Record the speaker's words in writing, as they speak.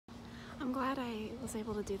I'm glad I was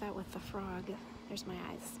able to do that with the frog. There's my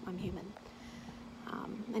eyes. I'm human.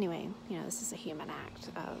 Anyway, you know, this is a human act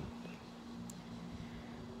of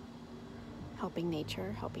helping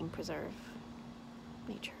nature, helping preserve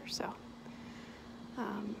nature. So,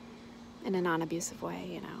 in a non-abusive way,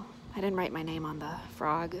 you know. I didn't write my name on the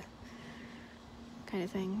frog kind of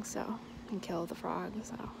thing, so, and kill the frog,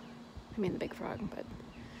 so, I mean the big frog, but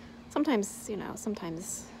sometimes, you know,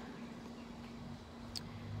 sometimes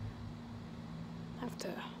I have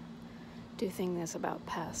to do things about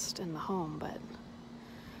pests in the home, but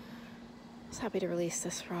I was happy to release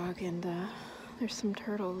this frog, and there's some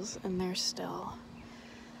turtles in there still.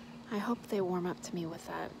 I hope they warm up to me with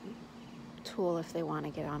that tool if they want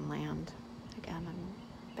to get on land again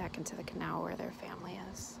and back into the canal where their family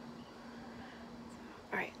is.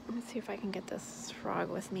 All right, let's see if I can get this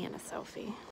frog with me in a selfie.